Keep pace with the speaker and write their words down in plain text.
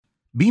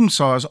Beam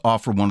saws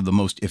offer one of the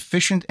most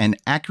efficient and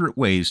accurate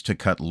ways to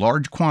cut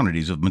large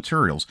quantities of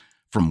materials,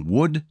 from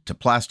wood to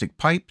plastic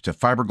pipe to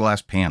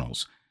fiberglass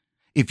panels.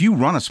 If you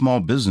run a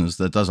small business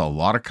that does a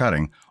lot of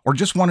cutting or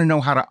just want to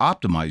know how to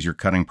optimize your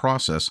cutting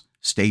process,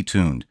 stay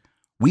tuned.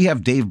 We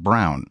have Dave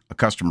Brown, a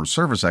customer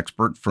service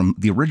expert from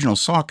the Original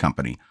Saw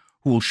Company,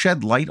 who will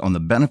shed light on the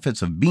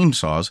benefits of beam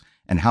saws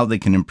and how they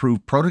can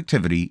improve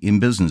productivity in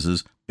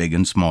businesses big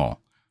and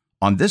small.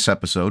 On this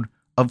episode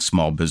of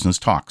Small Business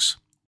Talks.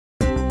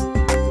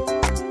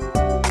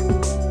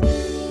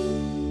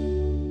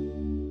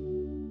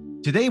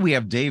 Today, we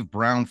have Dave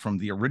Brown from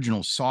the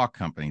Original Saw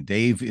Company.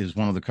 Dave is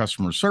one of the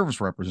customer service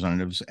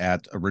representatives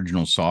at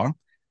Original Saw.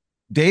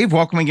 Dave,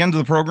 welcome again to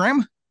the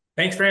program.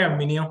 Thanks for having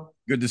me, Neil.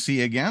 Good to see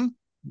you again.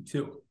 You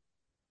too.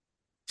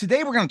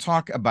 Today, we're going to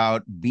talk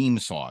about beam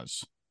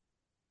saws.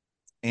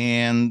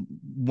 And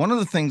one of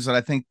the things that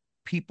I think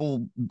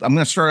I'm going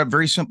to start out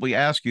very simply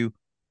ask you,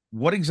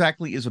 what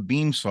exactly is a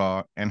beam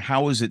saw and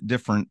how is it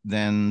different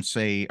than,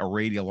 say, a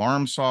radial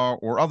arm saw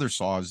or other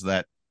saws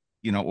that,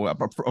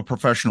 a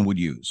professional would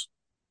use?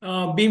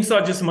 Beam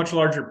saw is just a much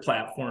larger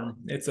platform.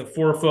 It's a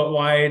 4-foot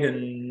wide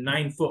and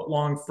 9-foot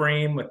long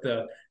frame with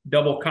a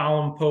double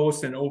column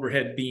post and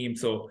overhead beam.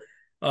 So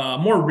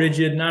more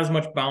rigid, not as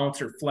much bounce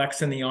or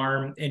flex in the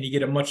arm, and you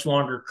get a much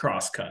longer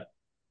cross cut.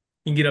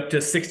 You can get up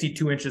to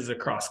 62 inches of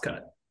cross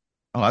cut.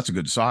 Oh, that's a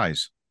good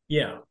size.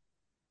 Yeah.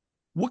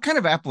 What kind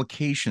of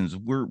applications?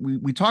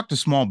 We talk to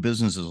small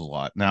businesses a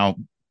lot. Now,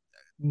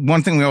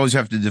 one thing we always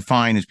have to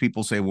define is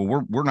people say,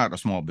 well, we're not a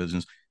small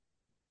business.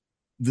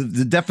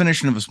 The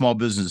definition of a small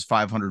business is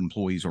 500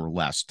 employees or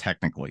less,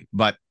 technically.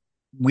 But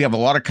we have a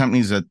lot of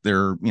companies that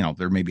there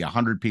may be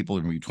 100 people,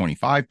 there may be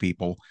 25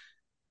 people.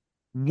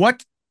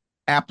 What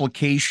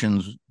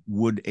applications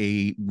would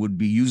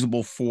be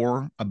usable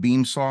for a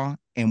beam saw,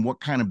 and what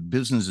kind of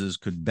businesses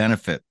could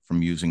benefit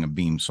from using a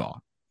beam saw?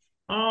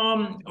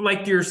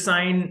 Like your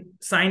sign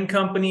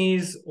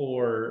companies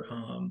or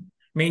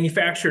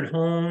manufactured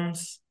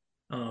homes.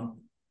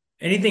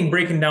 Anything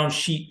breaking down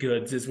sheet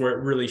goods is where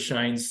it really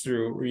shines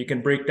through, where you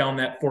can break down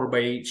that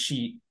 4x8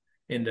 sheet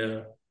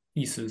into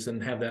pieces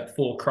and have that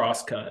full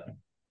cross cut.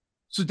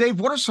 So,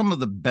 Dave, what are some of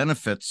the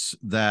benefits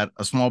that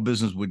a small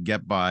business would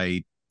get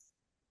by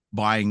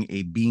buying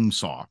a beam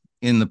saw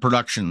in their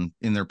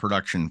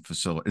production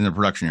facility, in their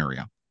production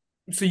area?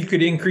 So you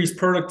could increase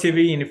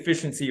productivity and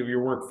efficiency of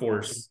your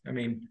workforce. I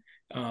mean,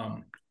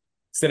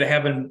 instead of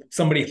having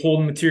somebody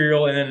holding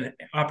material and then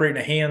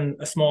operating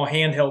a small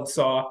handheld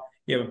saw,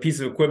 you have a piece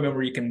of equipment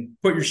where you can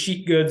put your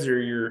sheet goods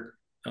or your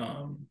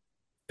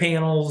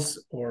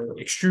panels or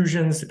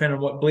extrusions, depending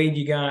on what blade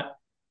you got,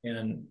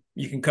 and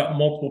you can cut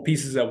multiple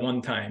pieces at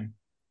one time.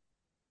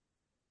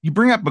 You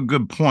bring up a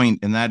good point,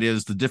 and that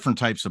is the different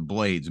types of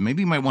blades.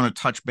 Maybe you might want to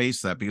touch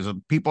base that, because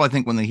people, I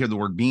think, when they hear the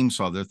word beam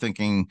saw, they're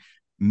thinking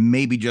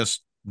maybe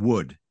just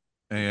wood,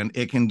 and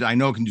I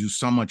know it can do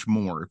so much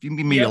more. If you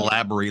can maybe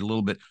elaborate a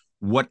little bit,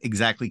 what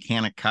exactly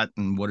can it cut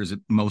and what is it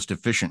most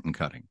efficient in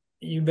cutting?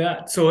 You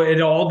bet. So it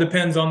all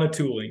depends on the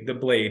tooling, the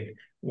blade.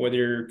 Whether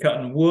you're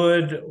cutting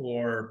wood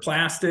or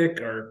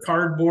plastic or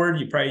cardboard,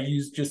 you probably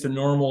use just a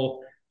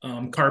normal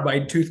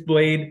carbide tooth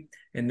blade.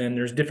 And then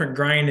there's different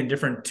grind and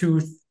different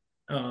tooth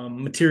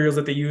materials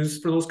that they use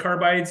for those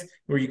carbides,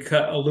 where you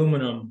cut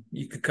aluminum,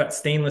 you could cut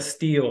stainless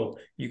steel,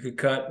 you could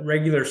cut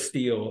regular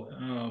steel,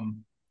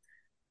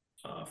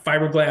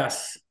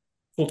 fiberglass,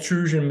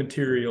 pultrusion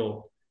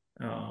material,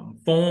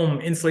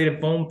 insulated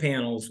foam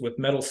panels with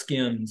metal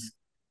skins.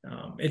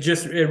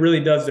 It really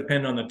does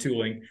depend on the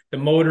tooling. The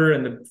motor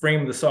and the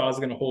frame of the saw is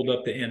going to hold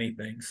up to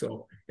anything.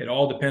 So it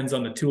all depends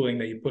on the tooling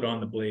that you put on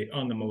the blade,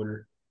 on the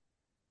motor.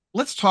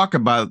 Let's talk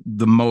about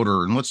the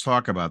motor and let's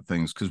talk about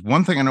things. Because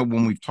one thing I know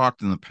when we've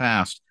talked in the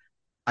past,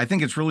 I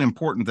think it's really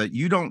important that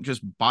you don't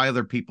just buy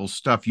other people's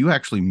stuff. You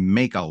actually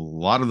make a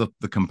lot of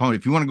the component.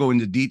 If you want to go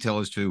into detail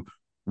as to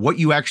what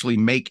you actually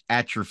make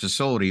at your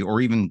facility or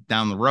even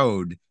down the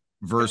road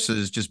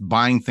versus just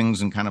buying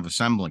things and kind of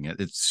assembling it.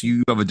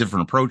 You have a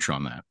different approach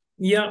on that.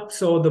 Yeah.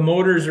 So the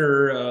motors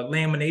are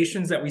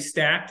laminations that we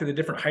stack to the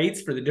different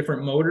heights for the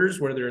different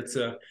motors, whether it's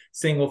a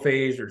single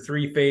phase or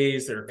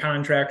 3-phase or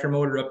contractor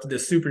motor up to the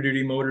Super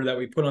Duty motor that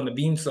we put on the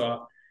beam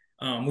saw.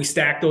 We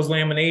stack those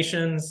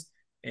laminations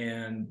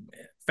and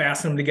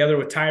fasten them together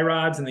with tie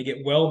rods, and they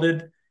get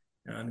welded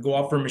and go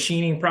out for a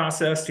machining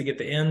process to get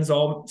the ends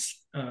all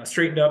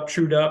straightened up,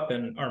 trued up,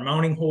 and our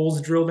mounting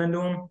holes drilled into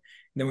them.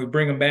 Then we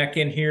bring them back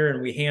in here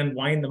and we hand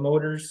wind the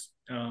motors,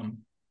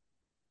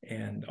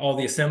 and all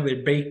the assembly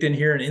are baked in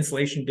here and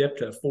insulation dipped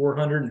to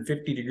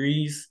 450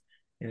 degrees.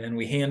 And then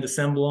we hand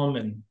assemble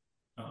them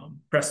and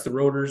press the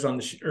rotors on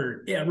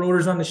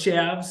the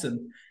shafts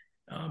and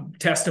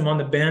test them on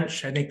the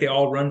bench. I think they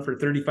all run for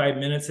 35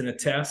 minutes in a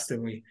test,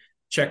 and we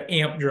check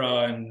amp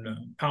draw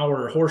and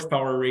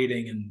horsepower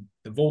rating and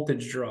the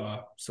voltage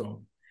draw.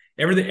 So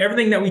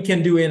everything that we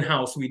can do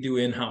in-house, we do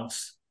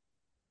in-house.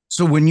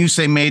 So when you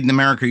say made in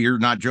America, you're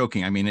not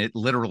joking. I mean, it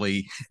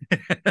literally,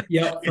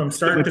 Yep, from the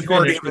start to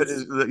majority finish. of it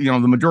is,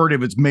 the majority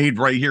of it's made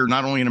right here,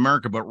 not only in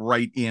America, but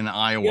right in Yep.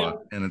 Iowa.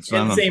 And it's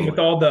And done same until with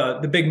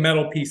all the big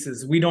metal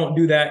pieces. We don't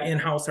do that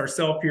in-house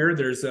ourselves here.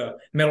 There's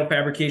metal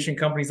fabrication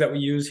companies that we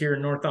use here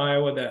in North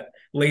Iowa that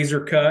laser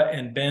cut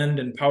and bend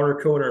and powder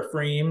coat our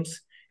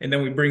frames, and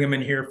then we bring them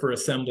in here for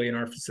assembly in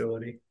our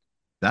facility.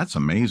 that's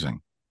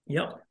amazing.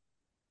 Yep.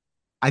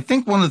 I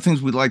think one of the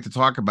things we'd like to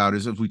talk about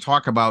is if we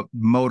talk about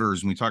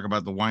motors and we talk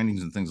about the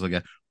windings and things like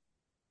that,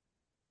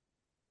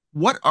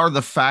 what are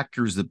the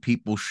factors that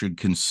people should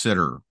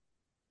consider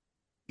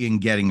in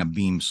getting a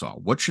beam saw?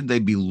 What should they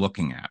be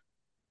looking at?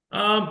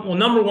 Well,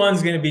 number one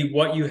is going to be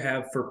what you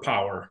have for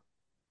power.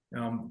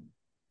 Um,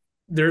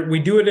 we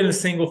do it in a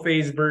single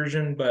phase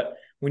version, but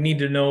we need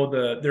to know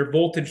their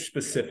voltage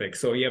specific.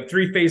 So you have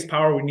three phase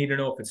power. We need to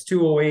know if it's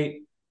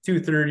 208,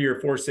 230, or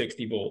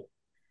 460 volt.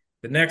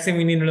 The next thing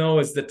we need to know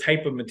is the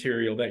type of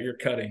material that you're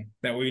cutting.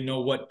 That we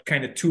know what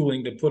kind of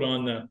tooling to put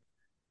on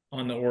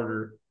the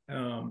order.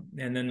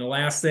 And then the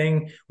last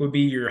thing would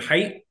be your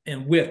height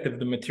and width of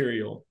the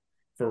material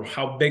for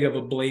how big of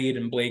a blade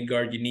and blade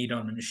guard you need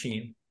on the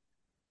machine.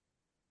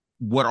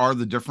 What are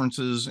the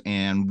differences,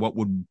 and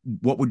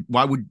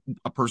why would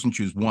a person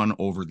choose one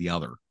over the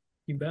other?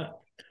 You bet.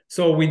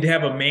 So we'd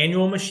have a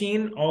manual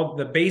machine. All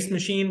the base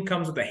machine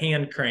comes with a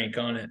hand crank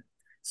on it.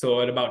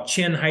 So at about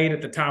chin height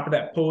at the top of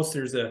that post,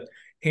 there's a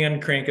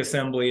hand crank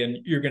assembly,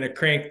 and you're going to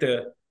crank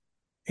the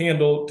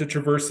handle to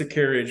traverse the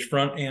carriage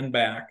front and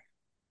back.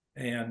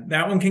 And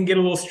that one can get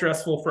a little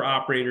stressful for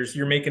operators.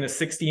 You're making a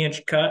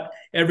 60-inch cut.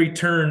 Every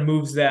turn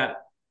moves that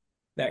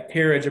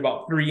carriage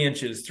about 3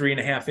 inches,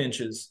 3.5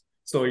 inches.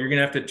 So you're going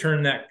to have to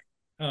turn that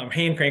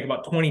hand crank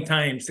about 20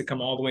 times to come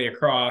all the way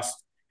across.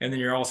 And then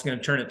you're also going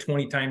to turn it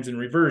 20 times in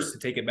reverse to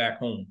take it back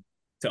home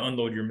to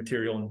unload your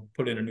material and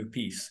put in a new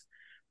piece.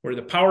 Where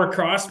the power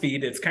cross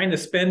feed, it's kind of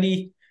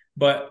spendy,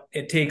 but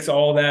it takes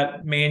all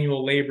that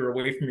manual labor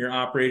away from your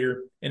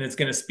operator, and it's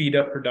going to speed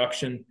up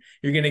production.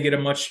 You're going to get a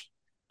much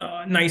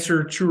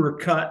nicer, truer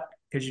cut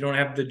because you don't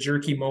have the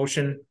jerky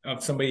motion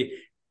of somebody,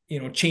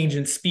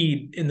 changing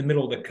speed in the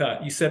middle of the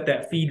cut. You set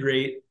that feed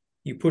rate,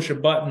 you push a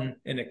button,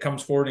 and it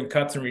comes forward and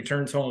cuts and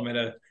returns home at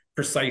a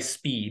precise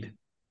speed.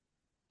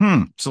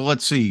 So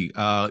let's see.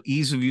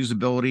 Ease of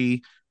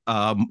usability,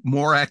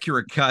 more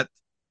accurate cut.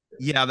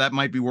 Yeah, that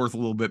might be worth a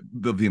little bit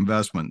of the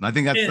investment. I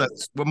think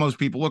that's what most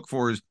people look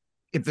for, is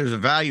if there's a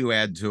value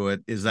add to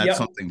it, is that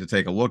something to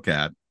take a look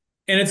at?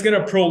 And it's going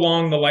to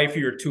prolong the life of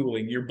your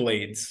tooling, your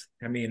blades.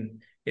 I mean,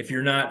 if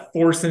you're not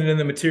forcing it in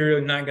the material,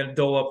 you're not going to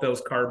dull up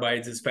those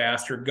carbides as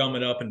fast or gum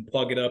it up and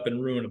plug it up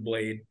and ruin a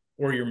blade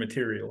or your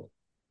material.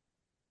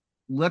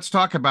 Let's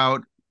talk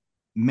about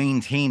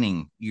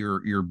maintaining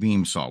your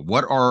beam saw.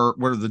 What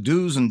are the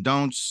do's and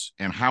don'ts,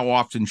 and how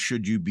often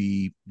should you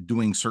be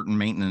doing certain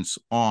maintenance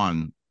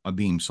on a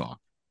beam saw?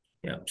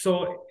 Yeah,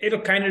 so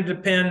it'll kind of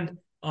depend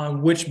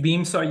on which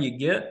beam saw you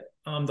get.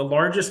 The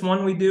largest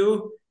one we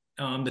do,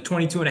 the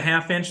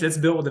 22.5 inch, that's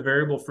built with a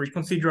variable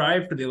frequency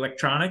drive for the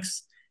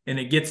electronics, and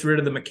it gets rid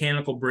of the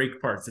mechanical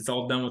brake parts. It's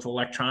all done with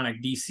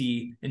electronic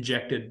DC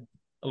injected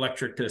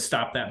electric to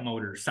stop that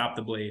motor, stop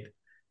the blade.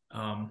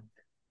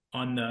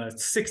 On the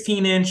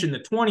 16-inch and the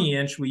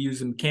 20-inch, we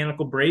use a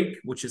mechanical brake,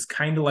 which is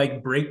kind of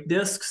like brake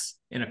discs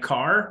in a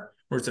car,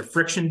 where it's a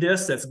friction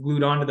disc that's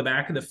glued onto the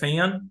back of the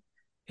fan.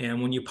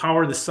 And when you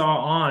power the saw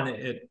on,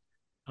 it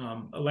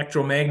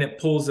electromagnet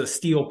pulls a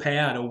steel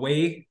pad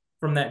away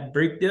from that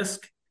brake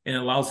disc and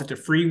allows it to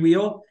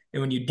freewheel.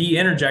 And when you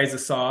de-energize the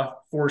saw,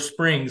 4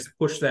 springs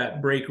push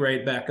that brake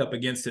right back up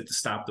against it to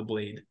stop the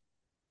blade.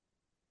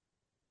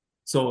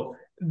 So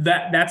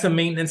that's a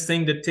maintenance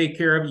thing to take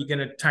care of. You're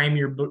going to time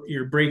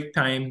your brake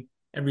time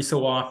every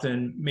so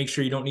often. Make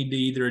sure you don't need to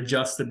either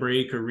adjust the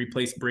brake or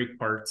replace brake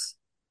parts.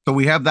 So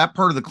we have that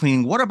part of the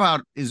cleaning. What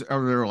about, is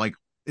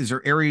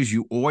there areas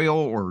you oil,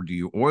 or do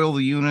you oil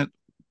the unit?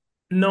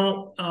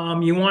 No,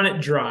 you want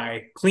it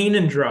dry, clean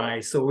and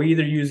dry. So we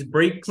either use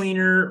brake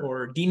cleaner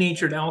or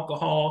denatured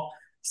alcohol,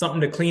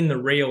 something to clean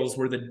the rails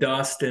where the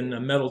dust and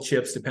the metal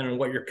chips, depending on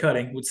what you're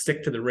cutting, would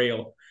stick to the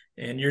rail.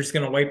 And you're just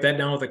going to wipe that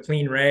down with a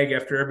clean rag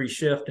after every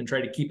shift and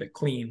try to keep it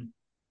clean.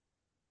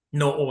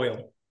 No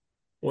oil.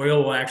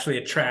 Oil will actually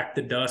attract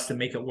the dust and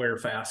make it wear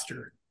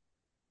faster.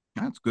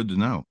 That's good to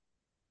know.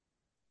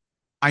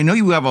 I know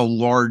you have a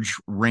large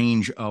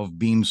range of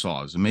beam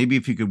saws, and maybe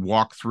if you could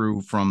walk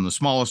through from the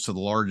smallest to the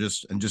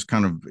largest and just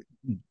kind of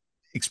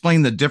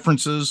explain the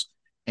differences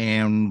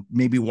and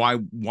maybe why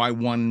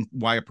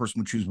a person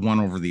would choose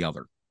one over the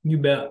other. You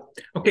bet.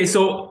 Okay,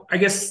 so I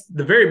guess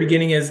the very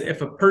beginning is,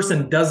 if a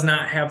person does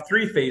not have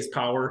 3-phase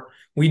power,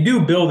 we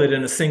do build it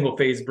in a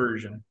single-phase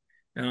version.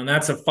 And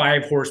that's a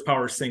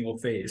 5-horsepower single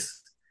phase.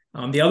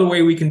 The other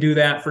way we can do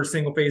that for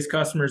single-phase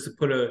customers is to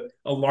put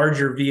a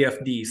larger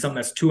VFD, something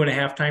that's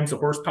 2.5 times the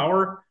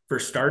horsepower for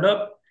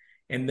startup.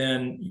 And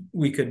then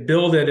we could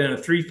build it in a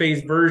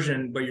 3-phase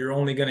version, but you're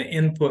only going to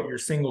input your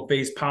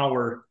single-phase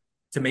power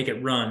to make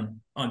it run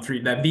on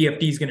 3. That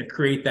VFD is going to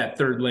create that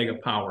third leg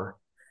of power.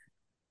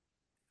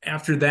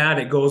 After that,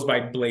 it goes by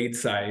blade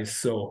size.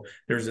 So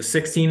there's a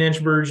 16-inch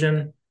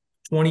version,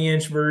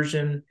 20-inch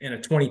version, and a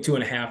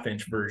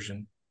 22.5-inch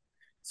version.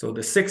 So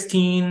the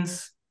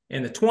 16s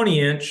and the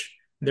 20-inch,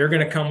 they're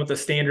going to come with a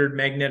standard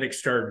magnetic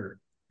starter,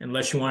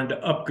 unless you wanted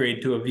to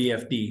upgrade to a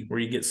VFD where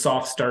you get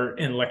soft start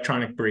and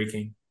electronic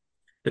braking.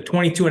 The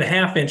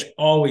 22.5-inch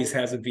always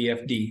has a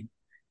VFD.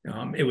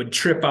 It would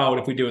trip out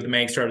if we do it with the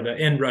mag starter. The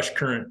end rush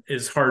current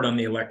is hard on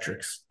the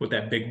electrics with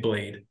that big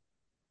blade.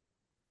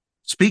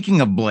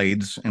 Speaking of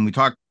blades, and we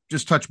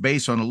just touch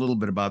base on a little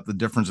bit about the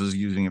differences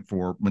using it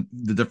for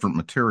the different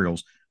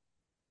materials.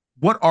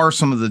 What are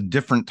some of the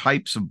different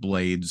types of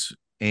blades,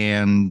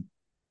 and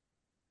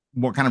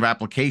what kind of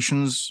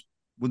applications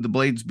would the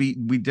blades be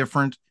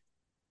different?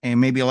 And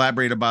maybe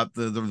elaborate about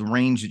the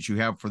range that you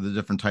have for the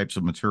different types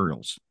of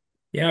materials.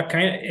 Yeah,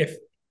 kind of.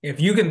 If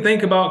you can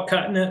think about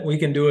cutting it, we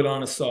can do it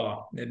on a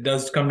saw. It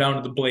does come down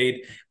to the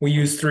blade. We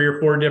use 3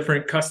 or 4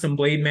 different custom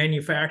blade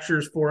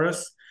manufacturers for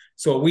us.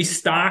 So we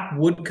stock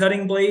wood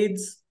cutting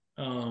blades.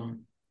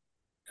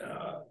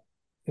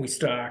 We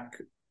stock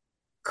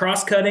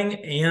cross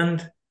cutting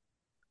and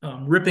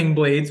ripping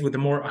blades with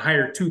a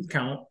higher tooth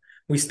count.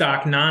 We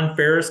stock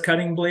non-ferrous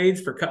cutting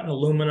blades for cutting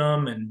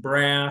aluminum and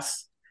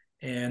brass.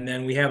 And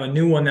then we have a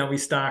new one that we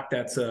stock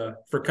that's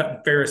for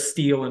cutting ferrous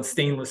steel and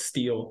stainless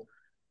steel.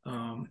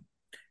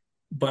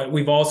 But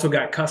we've also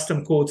got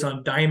custom quotes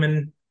on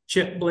diamond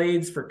chip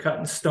blades for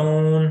cutting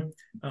stone,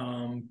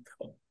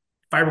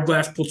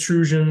 fiberglass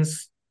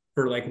protrusions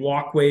for like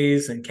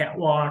walkways and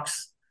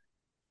catwalks.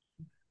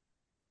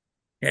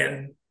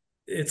 And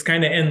it's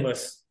kind of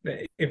endless.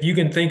 If you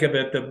can think of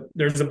it,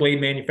 there's a blade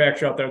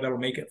manufacturer out there that'll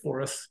make it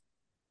for us.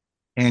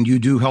 And you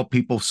do help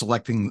people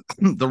selecting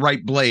the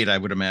right blade, I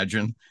would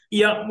imagine.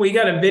 Yeah, we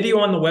got a video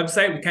on the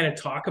website. We kind of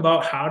talk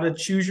about how to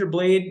choose your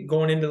blade,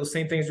 going into the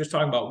same things, just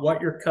talking about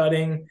what you're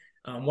cutting,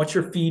 what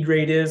your feed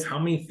rate is, how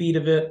many feet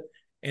of it.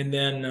 And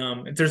then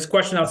if there's a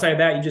question outside of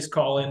that, you just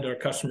call into our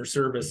customer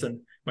service, and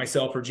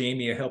myself or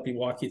Jamie will help you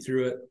walk you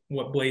through it,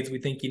 what blades we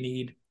think you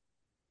need.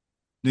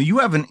 Now, you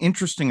have an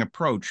interesting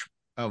approach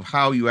of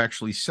how you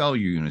actually sell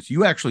your units.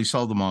 You actually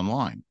sell them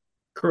online.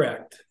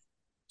 Correct.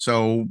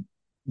 So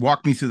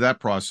walk me through that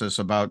process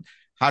about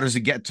how does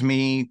it get to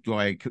me? Do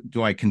I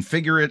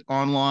configure it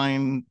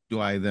online? Do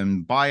I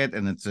then buy it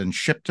and it's then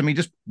shipped to me?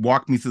 Just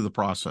walk me through the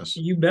process.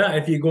 You bet.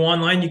 If you go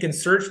online, you can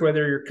search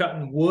whether you're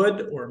cutting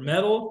wood or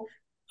metal.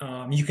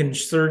 You can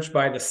search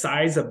by the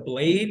size of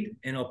blade,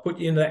 and it'll put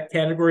you into that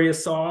category of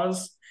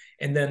saws.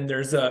 And then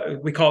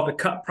we call it the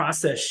cut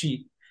process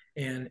sheet.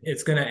 And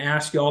it's going to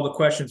ask you all the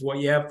questions: what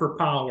you have for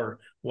power,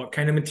 what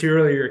kind of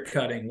material you're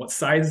cutting, what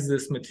size is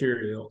this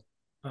material,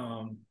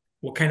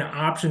 what kind of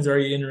options are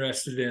you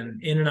interested in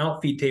and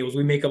out feed tables.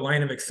 We make a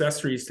line of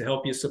accessories to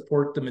help you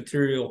support the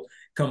material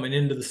coming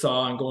into the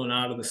saw and going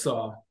out of the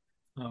saw.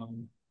 So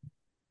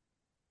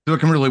it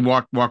can really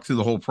walk through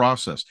the whole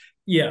process.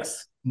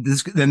 Yes.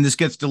 This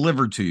gets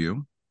delivered to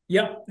you.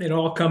 Yep. It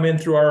all come in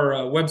through our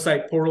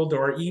website portal to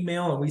our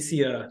email, and we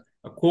see a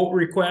quote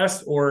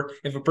request, or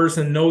if a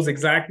person knows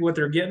exactly what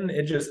they're getting,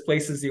 it just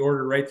places the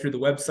order right through the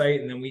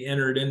website, and then we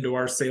enter it into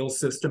our sales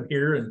system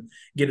here and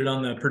get it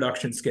on the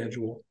production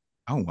schedule.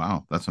 Oh,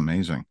 wow. That's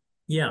amazing.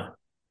 Yeah.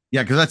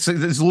 Yeah, because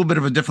there's a little bit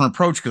of a different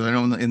approach, because I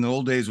know in the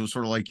old days it was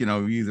sort of like,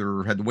 you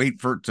either had to wait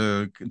for it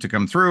to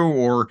come through,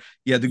 or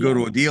you had to go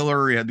to a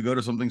dealer, you had to go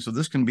to something. So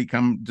this can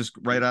become just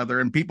right out there,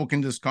 and people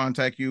can just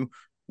contact you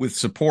with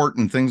support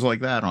and things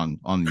like that on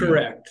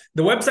Correct.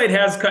 The website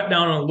has cut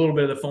down on a little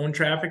bit of the phone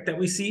traffic that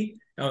we see.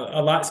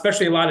 A lot,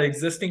 especially a lot of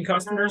existing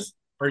customers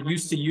are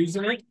used to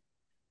using it,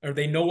 or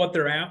they know what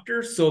they're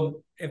after.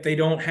 So if they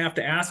don't have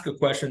to ask a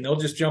question, they'll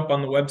just jump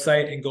on the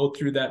website and go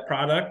through that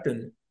product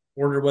and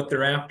order what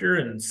they're after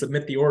and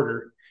submit the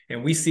order.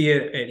 And we see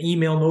an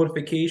email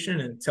notification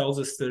and tells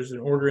us there's an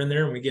order in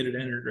there, and we get it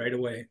entered right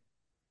away.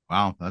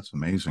 Wow, that's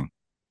amazing.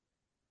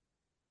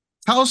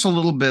 Tell us a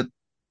little bit,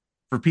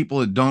 for people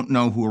that don't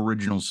know who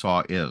Original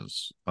Saw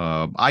is.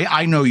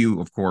 I know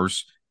you, of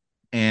course,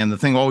 and the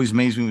thing always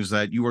amazed me was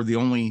that you are the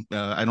only,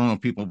 I don't know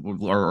if people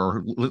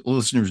or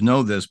listeners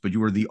know this, but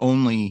you are the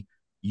only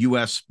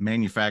U.S.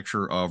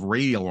 manufacturer of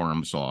radial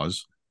arm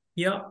saws.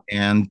 Yeah.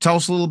 And tell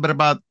us a little bit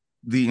about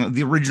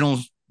the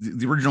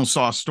original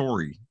saw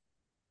story.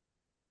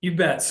 You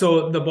bet.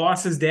 So the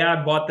boss's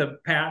dad bought the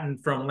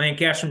patent from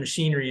Lancaster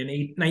Machinery in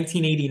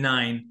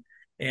 1989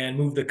 and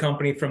moved the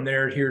company from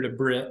there here to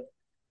Britt,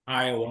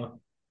 Iowa.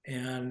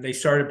 And they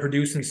started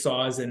producing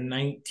saws in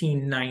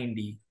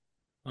 1990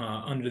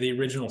 under the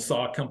Original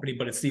Saw Company,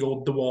 but it's the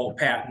old DeWalt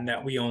patent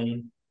that we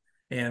own.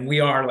 And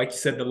we are, like you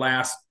said, the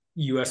last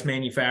U.S.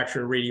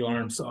 manufacturer of radial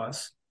arm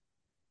saws.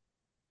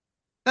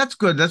 That's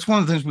good. That's one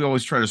of the things we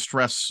always try to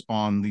stress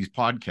on these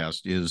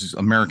podcasts is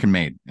American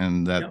made,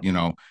 and that,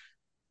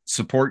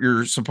 support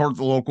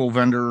the local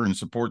vendor and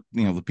support,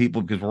 the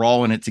people, because we're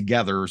all in it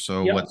together.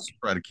 So let's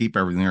try to keep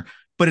everything there.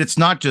 But it's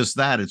not just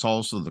that, it's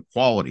also the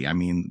quality. I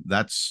mean,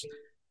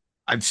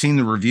 I've seen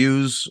the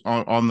reviews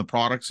on the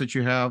products that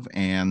you have,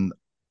 and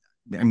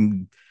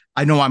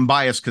I know I'm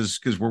biased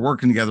because we're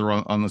working together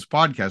on this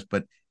podcast,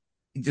 but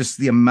just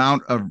the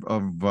amount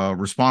of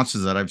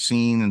responses that I've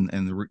seen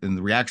and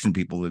the reaction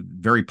people are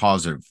very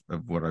positive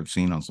of what I've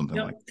seen on something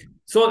like that.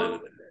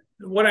 So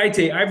what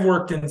I've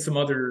worked in some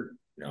other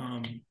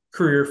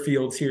career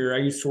fields here. I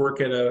used to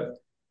work at a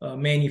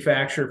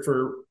manufacturer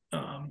for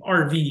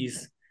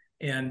RVs,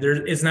 and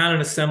it's not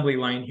an assembly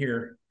line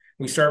here.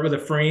 We start with a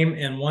frame,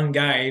 and one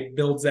guy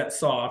builds that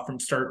saw from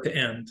start to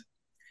end.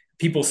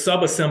 People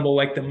sub-assemble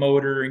like the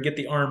motor and get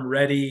the arm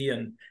ready,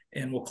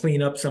 and we'll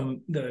clean up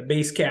the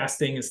base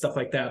casting and stuff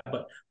like that.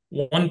 But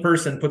one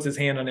person puts his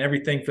hand on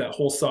everything for that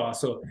whole saw.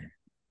 So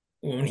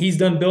when he's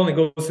done building,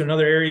 it goes to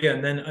another area,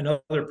 and then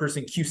another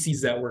person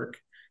QCs that work.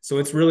 So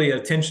it's really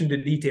attention to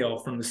detail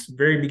from the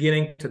very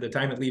beginning to the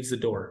time it leaves the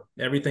door.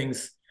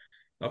 Everything's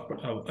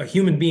a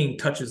human being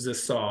touches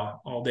this saw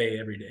all day,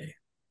 every day.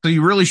 So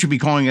you really should be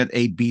calling it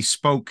a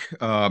bespoke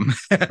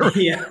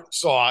yeah.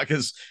 saw,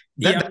 because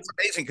that's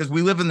amazing. Because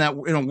we live in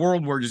a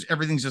world where just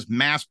everything's just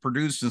mass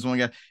produced and so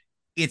on.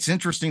 It's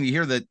interesting to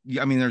hear that.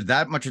 I mean, there's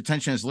that much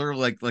attention. It's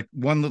literally like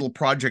one little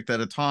project at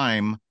a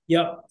time.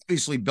 Yep.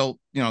 Obviously built,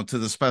 to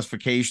the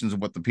specifications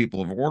of what the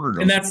people have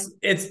ordered. And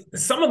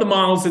it's some of the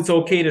models it's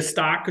okay to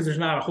stock because there's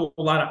not a whole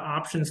lot of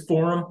options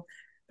for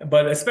them.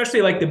 But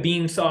especially like the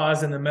beam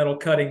saws and the metal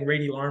cutting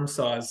radial arm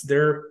saws,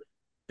 they're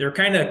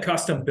kind of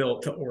custom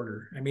built to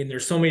order. I mean,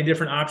 there's so many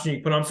different options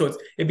you put on. So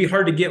it'd be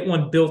hard to get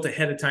one built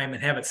ahead of time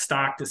and have it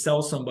stocked to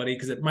sell somebody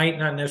because it might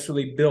not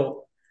necessarily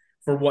built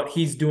for what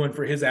he's doing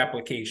for his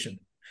application.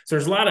 So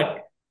there's a lot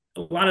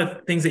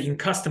of things that you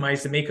can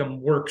customize to make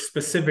them work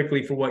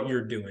specifically for what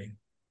you're doing.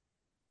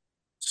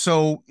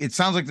 So it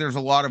sounds like there's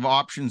a lot of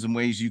options and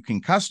ways you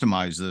can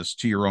customize this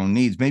to your own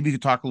needs. Maybe you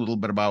could talk a little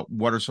bit about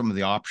what are some of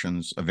the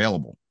options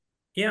available.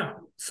 Yeah.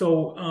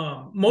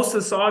 So most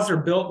of the saws are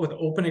built with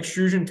open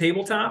extrusion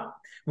tabletop.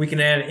 We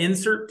can add an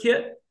insert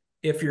kit.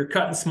 If you're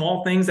cutting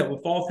small things that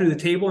will fall through the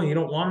table and you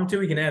don't want them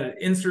to, you can add an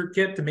insert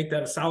kit to make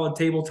that a solid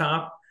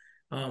tabletop.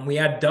 We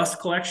add dust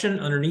collection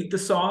underneath the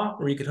saw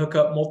where you could hook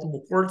up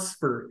multiple ports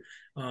for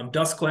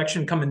dust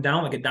collection coming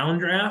down like a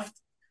downdraft.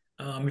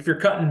 If you're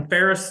cutting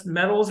ferrous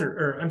metals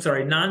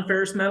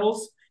non-ferrous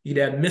metals, you'd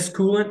add mist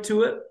coolant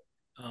to it,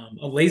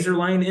 a laser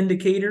line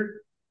indicator.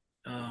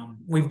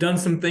 We've done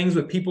some things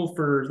with people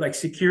for like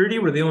security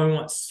where they only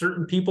want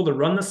certain people to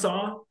run the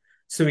saw.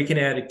 So we can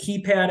add a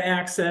keypad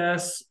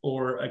access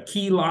or a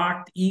key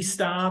locked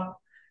e-stop.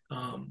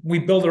 We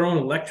build our own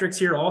electrics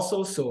here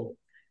also. So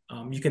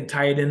you can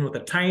tie it in with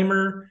a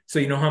timer. So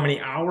you know how many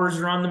hours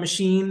are on the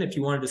machine if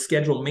you wanted to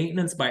schedule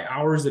maintenance by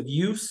hours of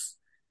use.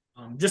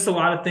 Just a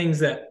lot of things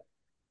that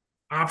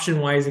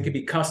option-wise, it could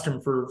be custom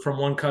from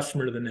one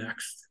customer to the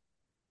next.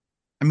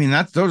 I mean,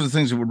 those are the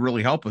things that would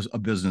really help a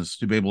business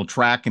to be able to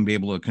track and be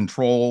able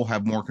to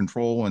have more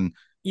control. And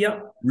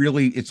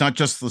really, it's not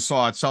just the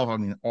saw itself. I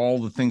mean, all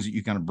the things that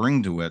you kind of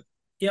bring to it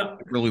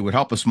really would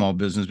help a small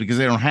business because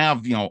they don't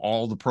have,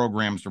 all the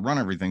programs to run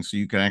everything. So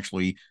you can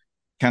actually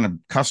kind of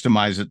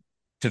customize it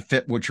to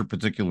fit what your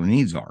particular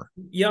needs are.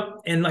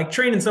 Yep. And like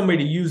training somebody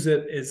to use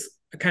it is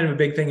kind of a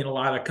big thing in a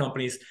lot of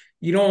companies.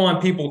 You don't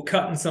want people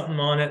cutting something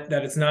on it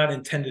that it's not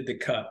intended to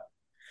cut.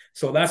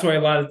 So that's why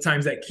a lot of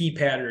times that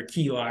keypad or a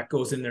key lock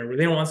goes in there where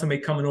they don't want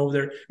somebody coming over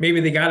there. Maybe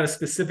they got a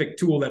specific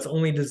tool that's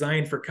only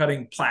designed for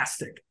cutting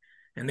plastic.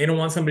 And they don't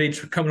want somebody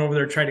coming over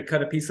there trying to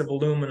cut a piece of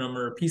aluminum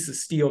or a piece of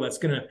steel that's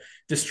going to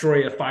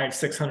destroy a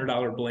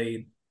 $500-600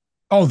 blade.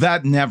 Oh,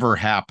 that never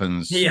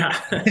happens. Yeah.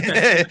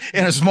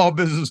 In a small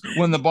business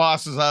when the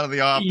boss is out of the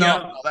office.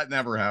 No, that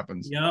never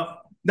happens. Yeah.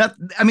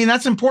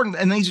 That's important.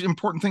 And these are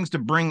important things to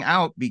bring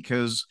out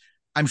because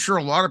I'm sure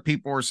a lot of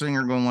people are sitting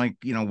here going like,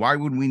 why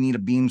would we need a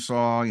beam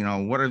saw?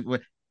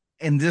 What?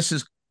 And this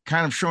is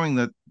kind of showing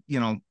that,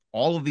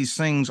 all of these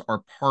things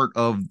are part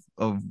of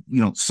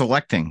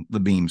selecting the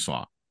beam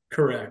saw.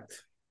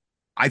 Correct.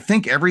 I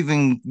think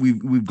everything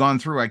we've gone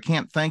through, I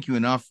can't thank you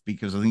enough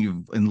because I think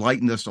you've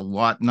enlightened us a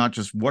lot, not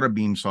just what a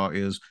beam saw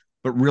is,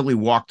 but really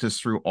walked us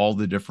through all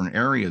the different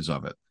areas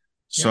of it.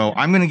 So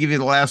I'm going to give you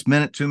the last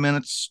 2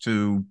 minutes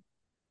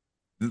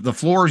the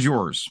floor is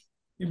yours.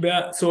 You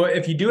bet. So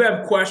if you do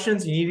have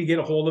questions, you need to get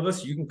a hold of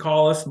us. You can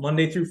call us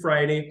Monday through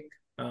Friday.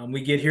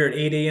 We get here at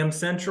 8 a.m.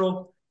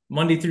 Central.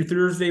 Monday through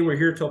Thursday, we're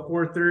here till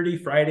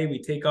 4:30. Friday,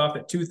 we take off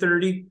at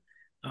 2:30.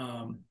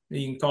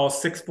 You can call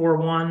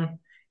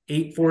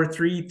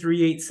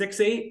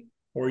 641-843-3868,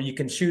 or you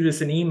can shoot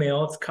us an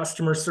email. It's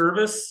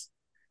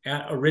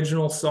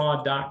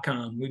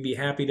customerservice@originalsaw.com. We'd be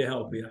happy to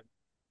help you.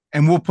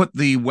 And we'll put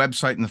the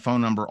website and the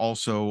phone number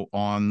also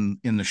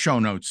in the show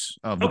notes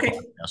of the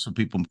podcast so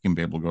people can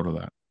be able to go to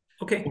that.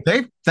 Okay.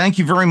 Thank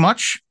you very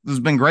much. This has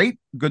been great.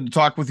 Good to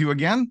talk with you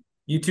again.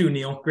 You too,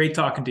 Neil. Great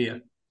talking to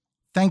you.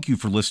 Thank you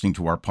for listening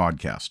to our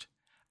podcast.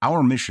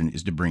 Our mission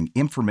is to bring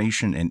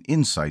information and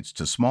insights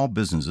to small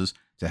businesses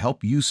to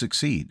help you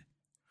succeed.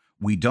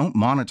 We don't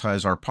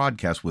monetize our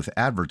podcast with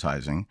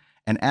advertising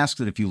and ask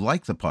that if you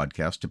like the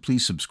podcast to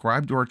please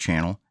subscribe to our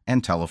channel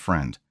and tell a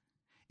friend.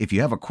 If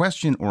you have a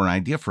question or an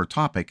idea for a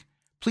topic,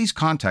 please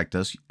contact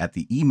us at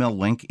the email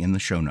link in the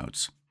show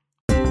notes.